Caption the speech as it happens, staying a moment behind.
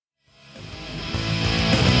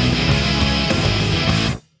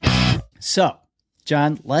So,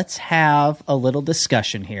 John, let's have a little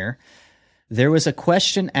discussion here. There was a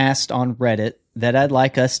question asked on Reddit that I'd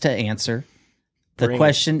like us to answer. The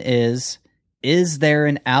question is there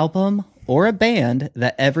an album or a band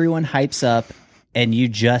that everyone hypes up and you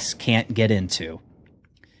just can't get into?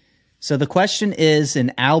 So the question is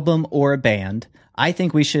an album or a band. I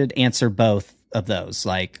think we should answer both of those.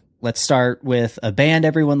 Like, let's start with a band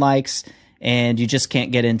everyone likes and you just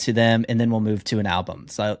can't get into them, and then we'll move to an album.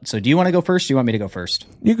 So do you want to go first? Or do you want me to go first?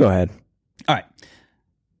 You go ahead. All right.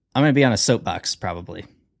 I'm going to be on a soapbox probably.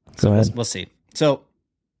 Go ahead. We'll see. So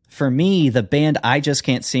for me, the band I just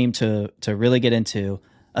can't seem to really get into,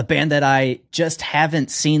 a band that I just haven't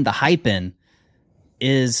seen the hype in,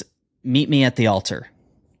 is Meet Me at the Altar.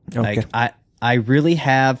 Okay. Like I really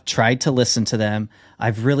have tried to listen to them.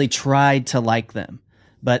 I've really tried to like them.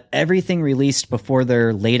 But everything released before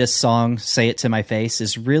their latest song, Say It to My Face,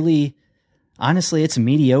 is really, honestly, it's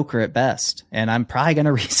mediocre at best. And I'm probably going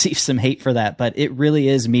to receive some hate for that, but it really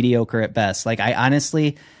is mediocre at best. Like, I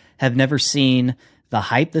honestly have never seen the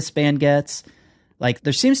hype this band gets. Like,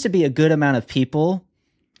 there seems to be a good amount of people,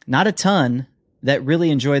 not a ton, that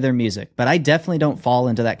really enjoy their music. But I definitely don't fall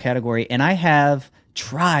into that category. And I have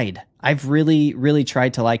tried. I've really, really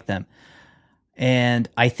tried to like them. And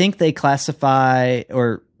I think they classify,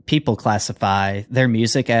 or people classify, their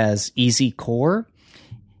music as easy core.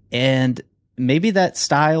 And maybe that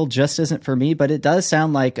style just isn't for me, but it does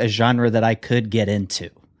sound like a genre that I could get into.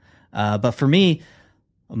 But for me,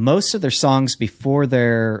 most of their songs before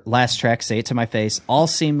their last track, Say It to My Face, all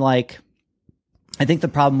seem like, I think the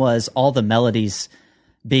problem was all the melodies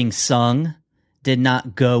being sung did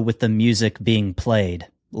not go with the music being played,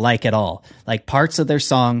 like at all. Like, parts of their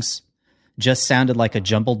songs just sounded like a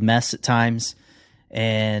jumbled mess at times.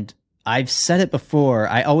 And I've said it before,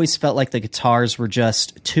 I always felt like the guitars were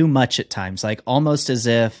just too much at times, like almost as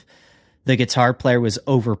if the guitar player was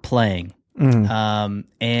overplaying.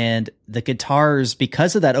 And the guitars,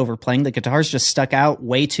 because of that overplaying, the guitars just stuck out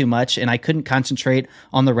way too much, and I couldn't concentrate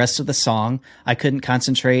on the rest of the song. I couldn't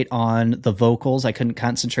concentrate on the vocals. I couldn't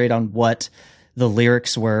concentrate on what the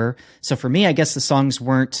lyrics were. So for me, I guess the songs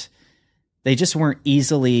they just weren't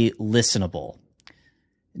easily listenable.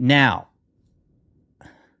 Now,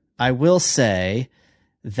 I will say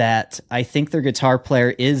that I think their guitar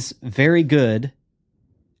player is very good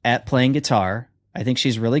at playing guitar. I think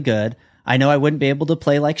she's really good. I know I wouldn't be able to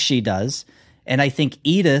play like she does. And I think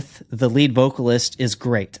Edith, the lead vocalist, is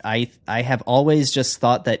great. I have always just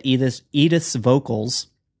thought that Edith's vocals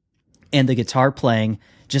and the guitar playing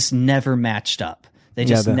just never matched up. They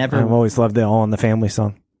just never. I've always loved the All in the Family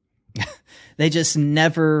song. They just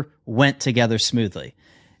never went together smoothly.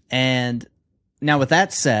 And now, with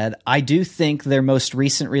that said, I do think their most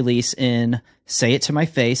recent release in Say It to My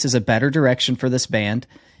Face is a better direction for this band.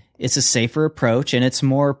 It's a safer approach, and it's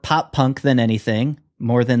more pop punk than anything,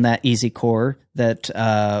 more than that easy core that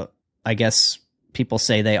I guess people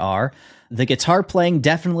say they are. The guitar playing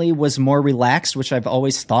definitely was more relaxed, which I've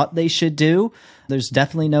always thought they should do. There's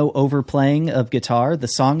definitely no overplaying of guitar. The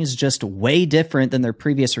song is just way different than their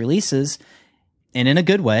previous releases, and in a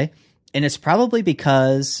good way. And it's probably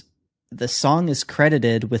because the song is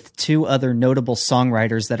credited with two other notable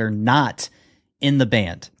songwriters that are not in the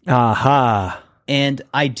band. Aha. And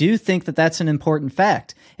I do think that that's an important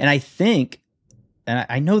fact. And I think, and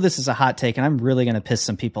I know this is a hot take, and I'm really going to piss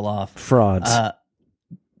some people off. Frauds.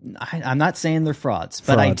 I'm not saying they're frauds,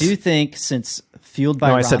 but I do think since Fueled by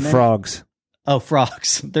Ramen... No, I said frogs. Oh,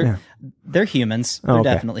 frogs. They're humans. They're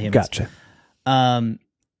definitely humans. Gotcha.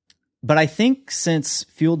 But I think since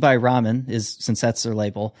Fueled by Ramen since that's their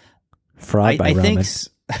label, Fried by Ramen.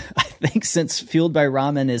 I think since Fueled by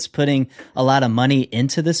Ramen is putting a lot of money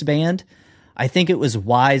into this band, I think it was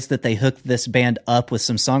wise that they hooked this band up with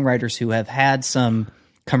some songwriters who have had some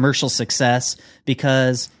commercial success,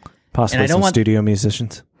 because possibly some studio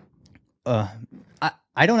musicians.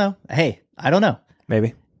 I don't know. Hey, I don't know.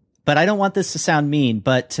 Maybe. But I don't want this to sound mean,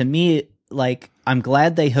 but to me, like, I'm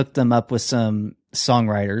glad they hooked them up with some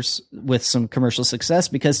songwriters with some commercial success,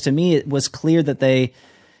 because to me, it was clear that they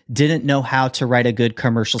didn't know how to write a good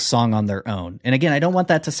commercial song on their own. And again, I don't want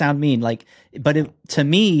that to sound mean, to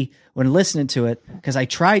me, when listening to it, because I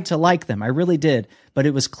tried to like them, I really did, but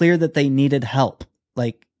it was clear that they needed help.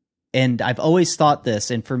 And I've always thought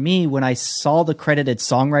this. And for me, when I saw the credited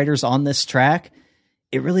songwriters on this track,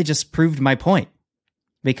 it really just proved my point,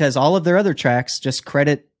 because all of their other tracks just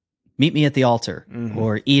credit Meet Me at the Altar,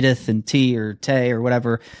 or Edith and T or Tay or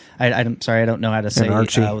whatever. I'm sorry, I don't know how to say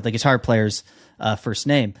the guitar player's first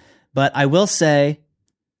name. But I will say,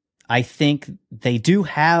 I think they do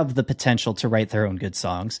have the potential to write their own good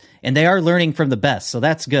songs, and they are learning from the best. So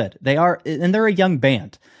that's good. They're a young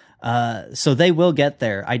band. So they will get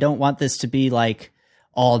there. I don't want this to be like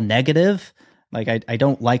all negative. Like I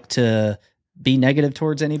don't like to be negative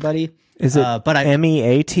towards anybody. Is it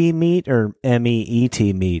MEAT meat or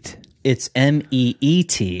MEET meat? It's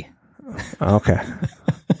MEET. Okay.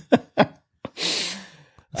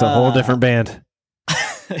 It's a whole different band.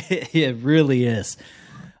 It really is.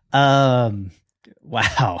 Wow.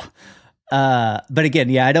 But again,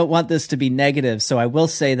 yeah, I don't want this to be negative. So I will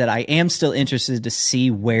say that I am still interested to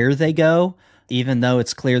see where they go, even though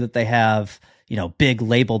it's clear that they have, big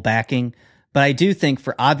label backing. But I do think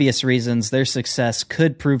for obvious reasons, their success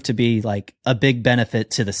could prove to be like a big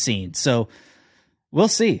benefit to the scene. So we'll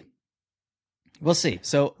see. We'll see.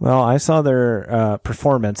 So, well, I saw their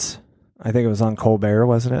performance. I think it was on Colbert,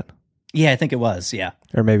 wasn't it? Yeah, I think it was. Yeah.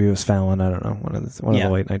 Or maybe it was Fallon. I don't know. One of the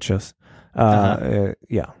late night shows.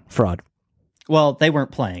 Yeah. Fraud. Well, they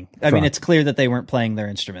weren't playing. I mean, it's clear that they weren't playing their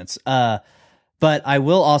instruments. But I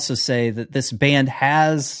will also say that this band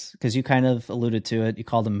has, because you kind of alluded to it, you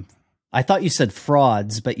called them, I thought you said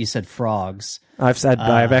frauds, but you said frogs. I've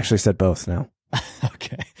actually said both now.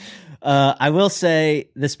 Okay. I will say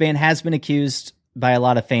this band has been accused by a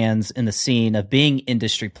lot of fans in the scene of being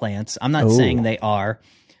industry plants. I'm not saying they are,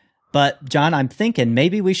 but John, I'm thinking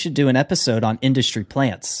maybe we should do an episode on industry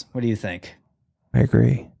plants. What do you think? I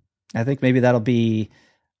agree. I think maybe that'll be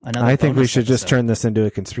another. I think we should just turn this into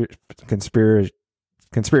a conspiracy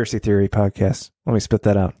theory podcast. Let me spit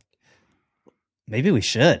that out. Maybe we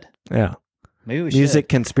should. Yeah. Maybe we should. Music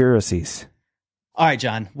conspiracies. All right,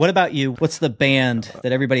 John. What about you? What's the band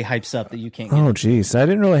that everybody hypes up that you can't get into? Geez. I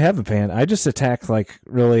didn't really have a band. I just attacked like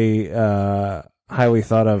really highly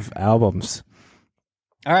thought of albums.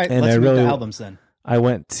 All right, let's move to albums then. I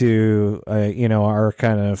went to our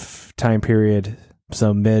kind of time period,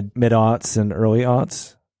 so mid-aughts and early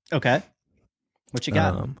aughts. Okay. What you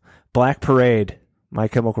got? Black Parade, My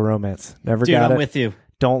Chemical Romance. Never got it. Dude, I'm with you.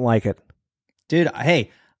 Don't like it. Dude,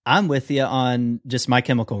 hey, I'm with you on just My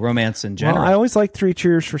Chemical Romance in general. Well, I always liked 3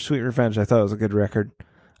 Cheers for Sweet Revenge. I thought it was a good record.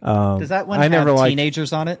 Does that one have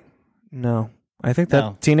Teenagers on it? No. I think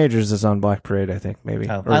that Teenagers is on Black Parade, I think, maybe.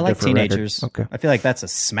 Oh, I like Teenagers. Record. Okay. I feel like that's a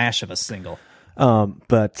smash of a single. Yeah,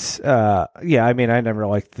 I mean, I never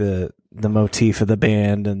liked the motif of the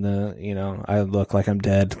band and the, I look like I'm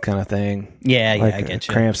dead kind of thing. Yeah, I get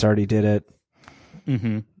you. Cramps already did it.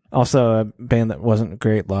 Mm-hmm. Also, a band that wasn't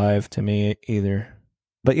great live to me either.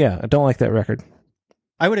 But yeah, I don't like that record.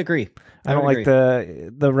 I would agree. I don't like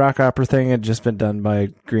the rock opera thing. Had just been done by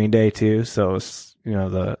Green Day too, so it's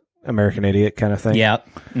the American Idiot kind of thing. Yeah.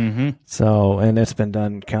 Mm-hmm. So, and it's been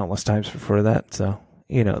done countless times before that. So,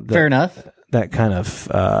 fair enough. That kind of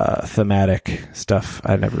thematic stuff,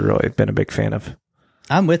 I've never really been a big fan of.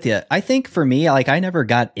 I'm with you. I think for me, like I never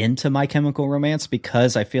got into My Chemical Romance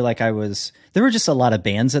because I feel like there were just a lot of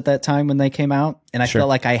bands at that time when they came out, and I felt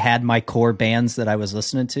like I had my core bands that I was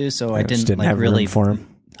listening to, so I didn't like have really room for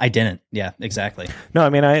them. I didn't. Yeah, exactly. No, I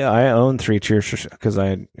mean I own 3 Cheers because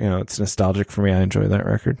it's nostalgic for me. I enjoy that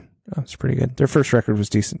record. Oh, it's pretty good. Their first record was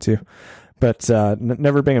decent too, but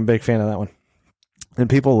never been a big fan of that one. And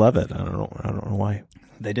people love it. I don't know why.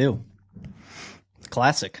 They do.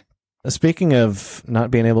 Classic. Speaking of not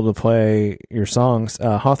being able to play your songs,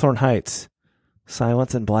 Hawthorne Heights,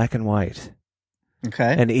 Silence in Black and White.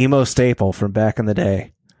 Okay. An emo staple from back in the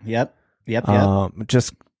day. Yep.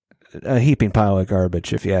 Just a heaping pile of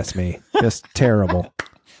garbage, if you ask me. Just terrible.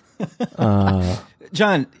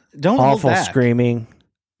 John, don't awful hold back. Screaming.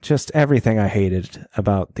 Just everything I hated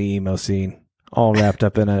about the emo scene, all wrapped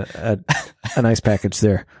up in a nice package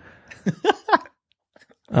there.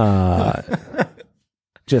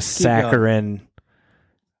 Just saccharine,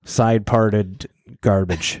 side-parted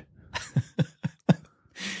garbage.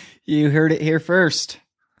 You heard it here first.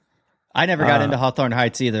 I never got into Hawthorne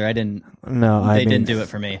Heights either. I didn't. No, they didn't do it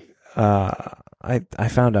for me. I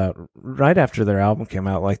found out right after their album came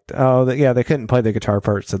out, they couldn't play the guitar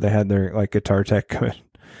part, so they had their guitar tech come in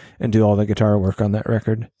and do all the guitar work on that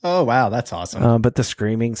record. Oh wow, that's awesome. But the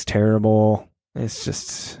screaming's terrible. It's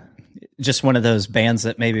just one of those bands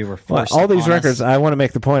that maybe were forced. All these records, I want to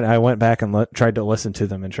make the point. I went back and tried to listen to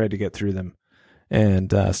them and tried to get through them,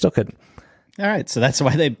 and still couldn't. All right, so that's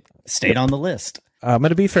why they stayed on the list. But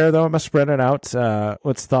to be fair, though, I must spread it out.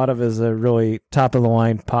 What's thought of as a really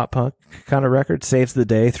top-of-the-line pop-punk kind of record, Saves the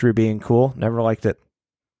Day through being cool. Never liked it.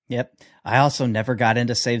 Yep. I also never got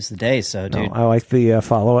into Saves the Day, so, dude. No, I like the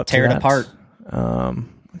follow-up Tear it apart. I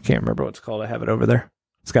can't remember what it's called. I have it over there.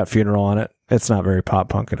 It's got Funeral on it. It's not very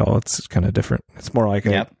pop-punk at all. It's kind of different. It's more like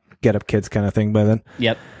a Get Up Kids kind of thing by then.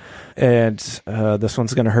 Yep. And this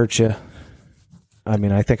one's going to hurt you. I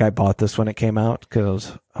mean, I think I bought this when it came out because I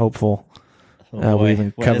was hopeful. We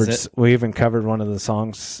even covered one of the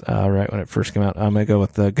songs right when it first came out. I'm going to go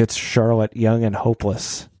with the Good Charlotte, Young and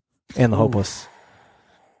Hopeless, and the Hopeless.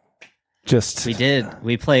 We did.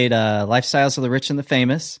 We played Lifestyles of the Rich and the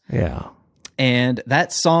Famous. Yeah. And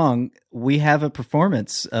that song, we have a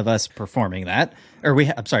performance of us performing that. Or we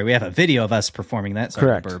have a video of us performing that. Sorry,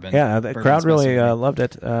 correct. Bourbon. Yeah, the crowd really loved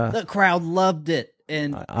it. The crowd loved it.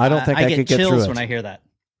 And I don't think I get could get through chills it when I hear that.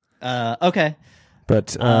 Okay.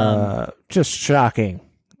 But just shocking.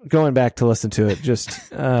 Going back to listen to it, just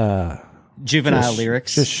juvenile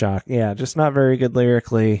lyrics. Just shock. Yeah, just not very good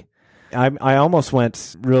lyrically. I almost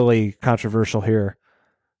went really controversial here,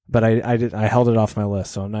 but I held it off my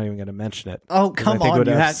list, so I'm not even going to mention it. Oh, come on. I think it would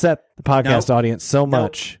upset the podcast audience so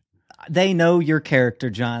much. They know your character,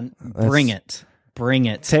 John. Bring it. Bring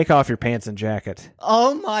it. Take off your pants and jacket.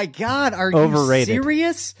 Oh, my God. Are Overrated. You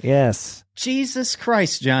serious? Yes. Jesus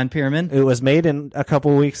Christ, John Pierman. It was made in a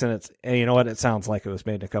couple weeks, and you know what? It sounds like it was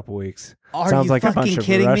made in a couple weeks. Sounds like a bunch of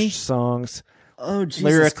rushed me? songs. Oh, Jesus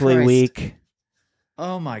lyrically Christ. weak.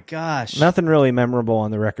 Oh, my gosh. Nothing really memorable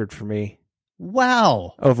on the record for me.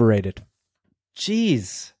 Wow. Overrated.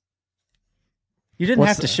 Jeez. You didn't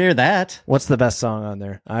have to share that. What's the best song on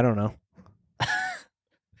there? I don't know.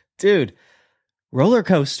 Dude, Roller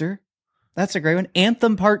Coaster. That's a great one.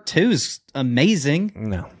 Anthem Part 2 is amazing.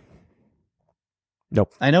 No.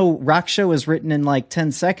 Nope. I know Rock Show was written in like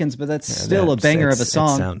 10 seconds, but that's still a banger of a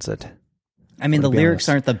song. It sounds it. I mean, the lyrics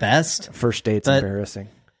aren't the best. First Date's embarrassing.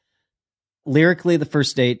 Lyrically, the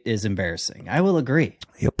First Date is embarrassing. I will agree.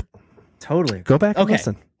 Yep. Totally. Go back and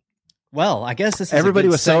listen. Well, I guess this is everybody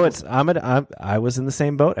was so I was in the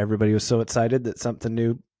same boat. Everybody was so excited that something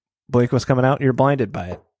new Blink was coming out. You're blinded by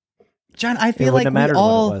it. John, I feel like we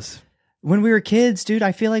all, what it was. When we were kids, dude,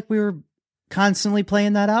 I feel like we were constantly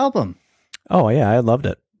playing that album. Oh, yeah, I loved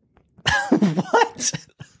it. What?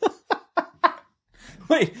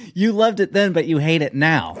 Wait, you loved it then, but you hate it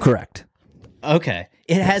now. Correct. Okay.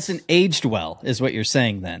 It hasn't aged well, is what you're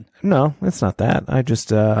saying then. No, it's not that. I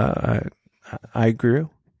just, I grew.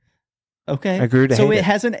 Okay. I grew to hate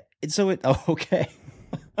it. Okay.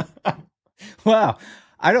 Wow.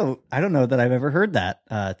 I don't know that I've ever heard that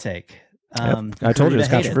take. I told you it's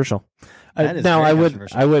controversial. I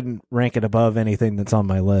wouldn't rank it above anything that's on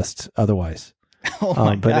my list otherwise. Oh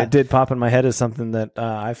my God. But it did pop in my head as something that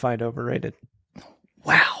I find overrated.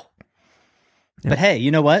 Wow. Yeah. But hey,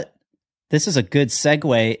 you know what? This is a good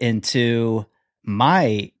segue into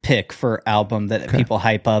my pick for album that people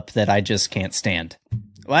hype up that I just can't stand.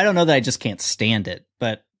 Well, I don't know that I just can't stand it,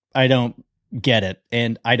 but I don't get it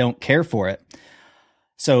and I don't care for it.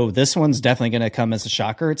 So this one's definitely going to come as a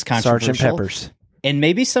shocker. It's controversial. Sgt. Pepper's. And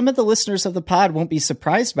maybe some of the listeners of the pod won't be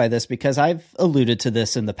surprised by this because I've alluded to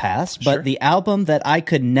this in the past, but the album that I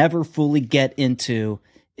could never fully get into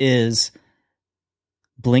is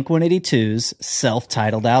Blink-182's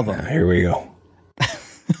self-titled album. Here we go.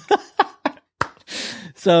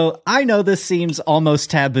 So I know this seems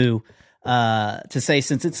almost taboo to say,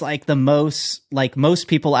 since it's like most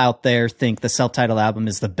people out there think the self-titled album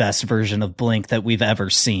is the best version of Blink that we've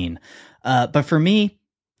ever seen. But for me,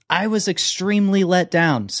 I was extremely let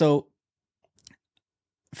down. So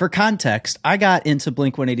for context, I got into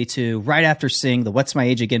Blink-182 right after seeing the What's My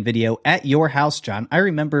Age Again video at your house, John. I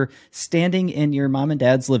remember standing in your mom and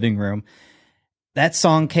dad's living room. That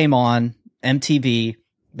song came on MTV.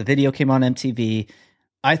 The video came on MTV.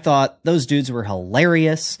 I thought those dudes were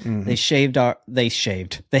hilarious. Mm-hmm.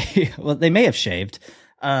 They may have shaved.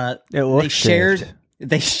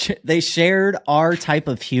 They shared our type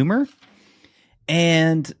of humor.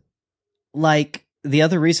 And like the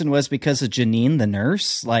other reason was because of Janine, the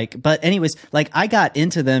nurse. But anyways, I got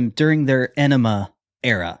into them during their Enema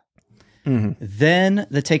era. Mm-hmm. Then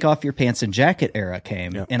the Take Off Your Pants and Jacket era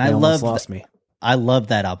came, and I loved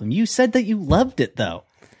that album. You said that you loved it though.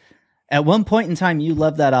 At one point in time, you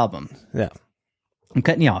loved that album. Yeah, I'm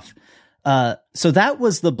cutting you off. So that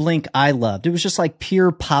was the Blink I loved. It was just like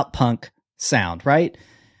pure pop punk sound, right?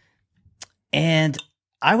 And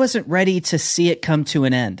I wasn't ready to see it come to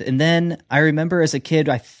an end. And then I remember as a kid,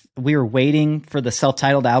 we were waiting for the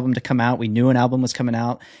self-titled album to come out. We knew an album was coming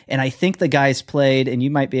out. And I think the guys played, and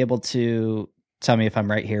you might be able to tell me if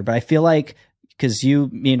I'm right here, but I feel like, because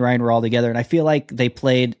me and Ryan were all together, and I feel like they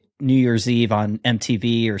played New Year's Eve on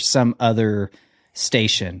MTV or some other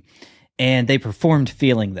station, and they performed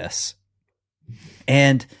Feeling This.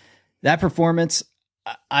 And that performance,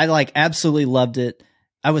 I absolutely loved it.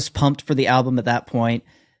 I was pumped for the album at that point.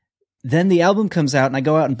 Then the album comes out and I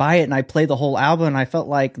go out and buy it and I play the whole album, and I felt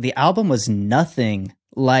like the album was nothing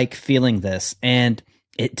like feeling this. And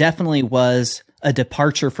it definitely was a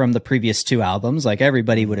departure from the previous two albums. Like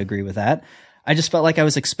everybody would agree with that. I just felt like I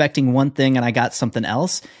was expecting one thing and I got something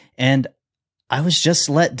else. And I was just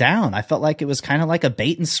let down. I felt like it was kind of like a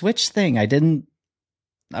bait and switch thing.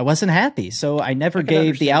 I wasn't happy. So I never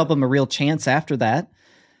gave the album a real chance after that.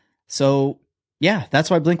 So yeah, that's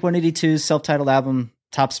why Blink-182's self-titled album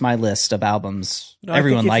tops my list of albums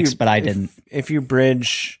everyone likes, but I didn't. If you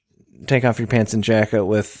bridge Take Off Your Pants and Jacket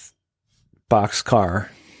with Boxcar,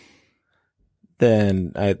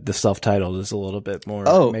 then the self-titled is a little bit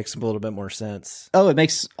more, makes a little bit more sense. Oh, it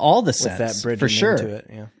makes all the sense, with that bridging for sure. into it,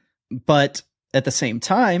 yeah. But at the same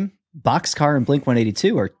time, Boxcar and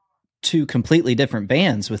Blink-182 are two completely different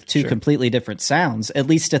bands with two completely different sounds, at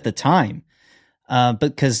least at the time.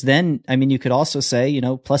 Because then, I mean, you could also say,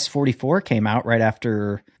 Plus 44 came out right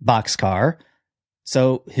after Boxcar.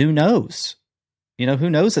 So who knows? Who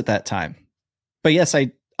knows at that time? But yes,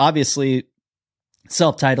 obviously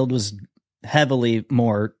self-titled was heavily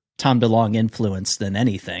more Tom DeLonge influence than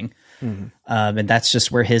anything. Mm-hmm. And that's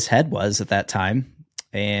just where his head was at that time.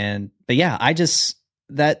 But yeah,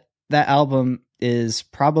 that album is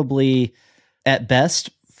probably at best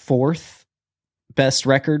fourth best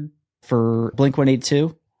record for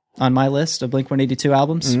Blink-182 on my list of Blink-182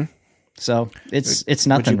 albums. Mm-hmm. So it's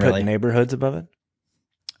nothing Would you really. Put Neighborhoods above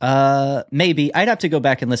it? Maybe. I'd have to go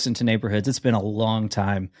back and listen to Neighborhoods. It's been a long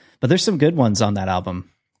time, but there's some good ones on that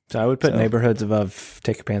album. So I would put Neighborhoods above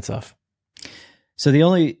Take Your Pants Off. So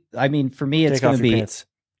for me, it's going to be, pants.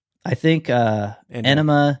 I think,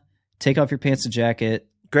 Enema, Take Off Your Pants and Jacket.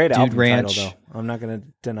 Great Dude album Ranch. title, though. I'm not going to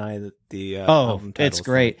deny that the album title. It's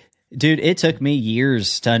great. Dude, it took me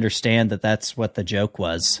years to understand that that's what the joke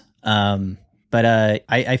was. But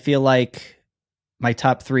I feel like my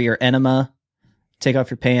top three are Enema, Take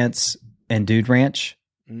Off Your Pants, and Dude Ranch.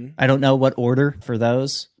 Mm-hmm. I don't know what order for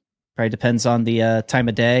those. Probably depends on the time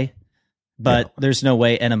of day. But there's no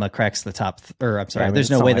way Enema cracks the top. There's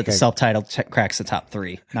no way that the self-titled cracks the top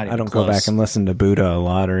three. Not even I don't close. go back and listen to Buddha a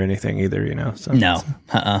lot or anything either. So no.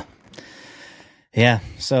 Yeah.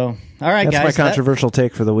 So, all right, that's guys. That's my controversial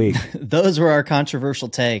take for the week. Those were our controversial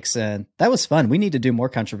takes, and that was fun. We need to do more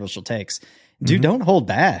controversial takes. Dude, don't hold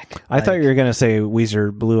back. I thought you were going to say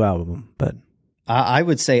Weezer Blue Album, but I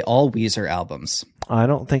would say all Weezer albums. I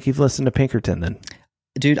don't think you've listened to Pinkerton then.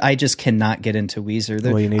 Dude, I just cannot get into Weezer.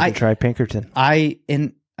 Well, you need to try Pinkerton.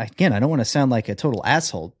 Again, I don't want to sound like a total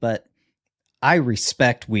asshole, but I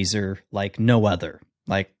respect Weezer like no other.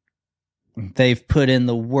 Like, they've put in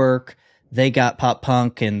the work. They got pop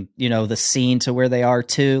punk and, the scene to where they are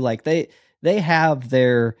too. Like they've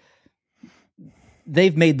made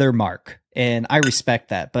their mark, and I respect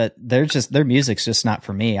that, but their music's just not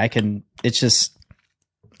for me. It's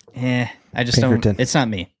not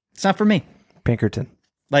me. It's not for me. Pinkerton.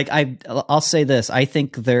 Like I'll say this. I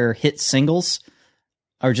think their hit singles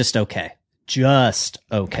are just okay. Just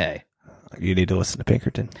okay. You need to listen to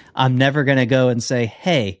Pinkerton. I'm never going to go and say,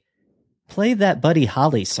 hey, play that Buddy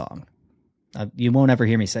Holly song. You won't ever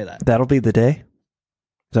hear me say that. That'll be the day? Is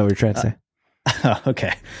that what you're trying to say?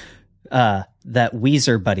 Okay. That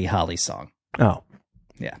Weezer Buddy Holly song. Oh.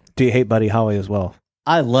 Yeah. Do you hate Buddy Holly as well?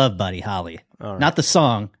 I love Buddy Holly. Right. Not the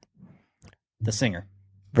song, the singer.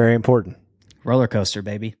 Very important. Roller Coaster,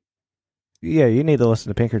 baby. Yeah, you need to listen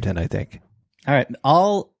to Pinkerton, I think. All right.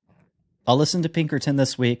 I'll listen to Pinkerton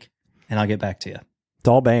this week, and I'll get back to you. It's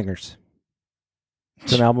all bangers.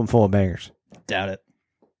 It's an album full of bangers. Doubt it.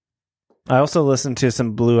 I also listened to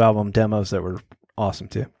some Blue Album demos that were awesome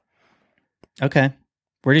too. Okay.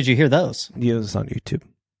 Where did you hear those? Yeah, it was on YouTube.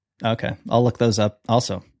 Okay. I'll look those up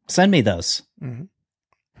also. Send me those. Mm-hmm.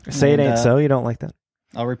 Say It Ain't So? You don't like that?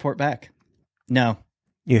 I'll report back. No.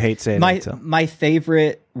 You hate Say It Ain't So? My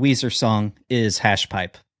favorite Weezer song is Hash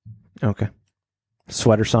Pipe. Okay.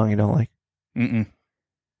 Sweater Song you don't like? Mm-mm.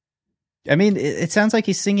 I mean, it sounds like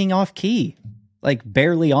he's singing off key. Like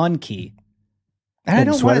barely on key. And I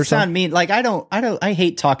don't want to sound mean. Like I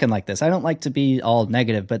hate talking like this. I don't like to be all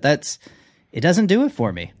negative, but it doesn't do it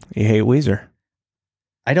for me. You hate Weezer.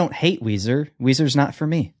 I don't hate Weezer. Weezer's not for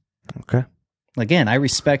me. Okay. Again, I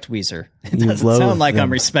respect Weezer. It doesn't sound like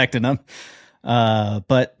I'm respecting them.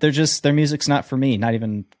 But their music's not for me. Not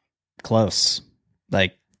even close.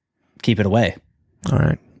 Like, keep it away. All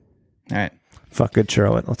right. Fuck Good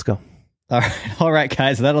Charlotte. Let's go. All right,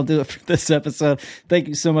 guys, that'll do it for this episode. Thank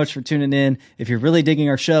you so much for tuning in. If you're really digging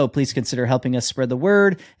our show, please consider helping us spread the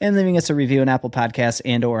word and leaving us a review on Apple Podcasts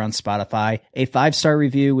and or on Spotify. A 5-star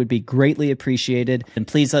review would be greatly appreciated. And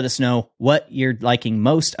please let us know what you're liking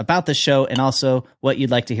most about the show and also what you'd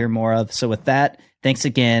like to hear more of. So with that, thanks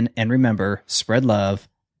again. And remember, spread love.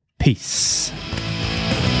 Peace.